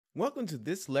Welcome to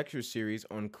this lecture series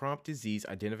on Crop Disease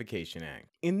Identification Act.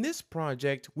 In this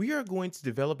project, we are going to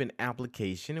develop an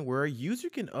application where a user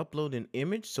can upload an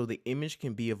image so the image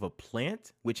can be of a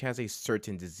plant which has a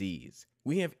certain disease.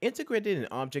 We have integrated an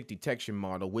object detection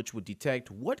model which will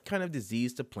detect what kind of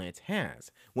disease the plant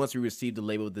has. Once we receive the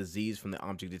label disease from the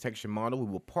object detection model,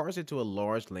 we will parse it to a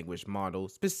large language model,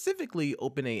 specifically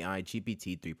OpenAI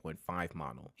GPT 3.5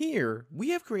 model. Here, we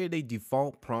have created a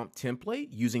default prompt template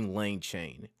using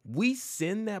LangChain. We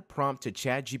send that prompt to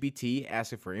ChatGPT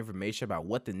asking for information about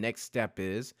what the next step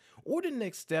is, or the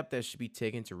next step that should be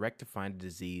taken to rectify the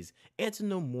disease and to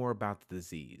know more about the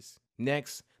disease.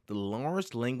 Next, the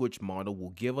large language model will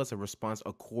give us a response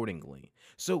accordingly.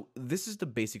 So this is the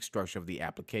basic structure of the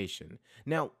application.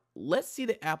 Now, let's see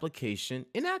the application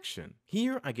in action.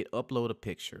 Here I can upload a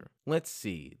picture. Let's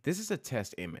see, this is a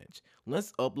test image.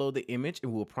 Let's upload the image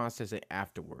and we'll process it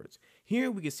afterwards. Here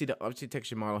we can see the object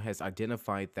detection model has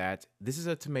identified that this is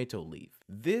a tomato leaf.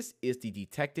 This is the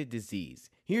detected disease.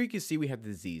 Here you can see we have the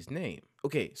disease name.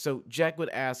 Okay, so Jack would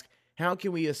ask, how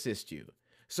can we assist you?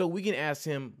 So we can ask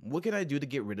him, what can I do to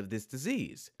get rid of this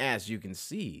disease? As you can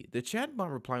see, the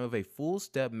chatbot replied with a full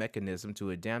step mechanism to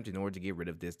adapt in order to get rid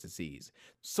of this disease.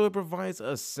 So it provides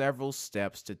us several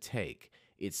steps to take.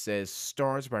 It says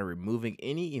starts by removing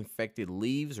any infected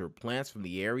leaves or plants from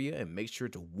the area and make sure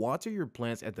to water your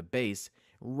plants at the base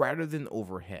rather than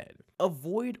overhead.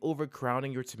 Avoid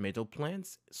overcrowding your tomato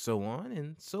plants, so on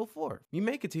and so forth. You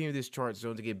may continue this chart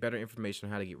zone to get better information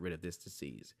on how to get rid of this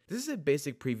disease. This is a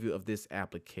basic preview of this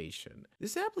application.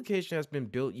 This application has been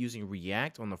built using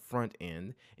React on the front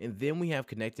end, and then we have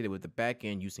connected it with the back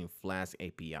end using Flask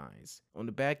APIs. On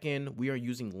the back end, we are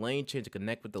using LangChain to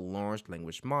connect with the large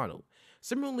language model.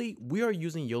 Similarly, we are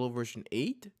using YOLO version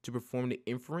 8 to perform the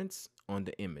inference on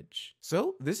the image.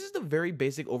 So this is the very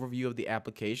basic overview of the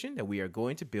application that we are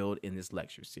going to build in this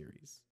lecture series.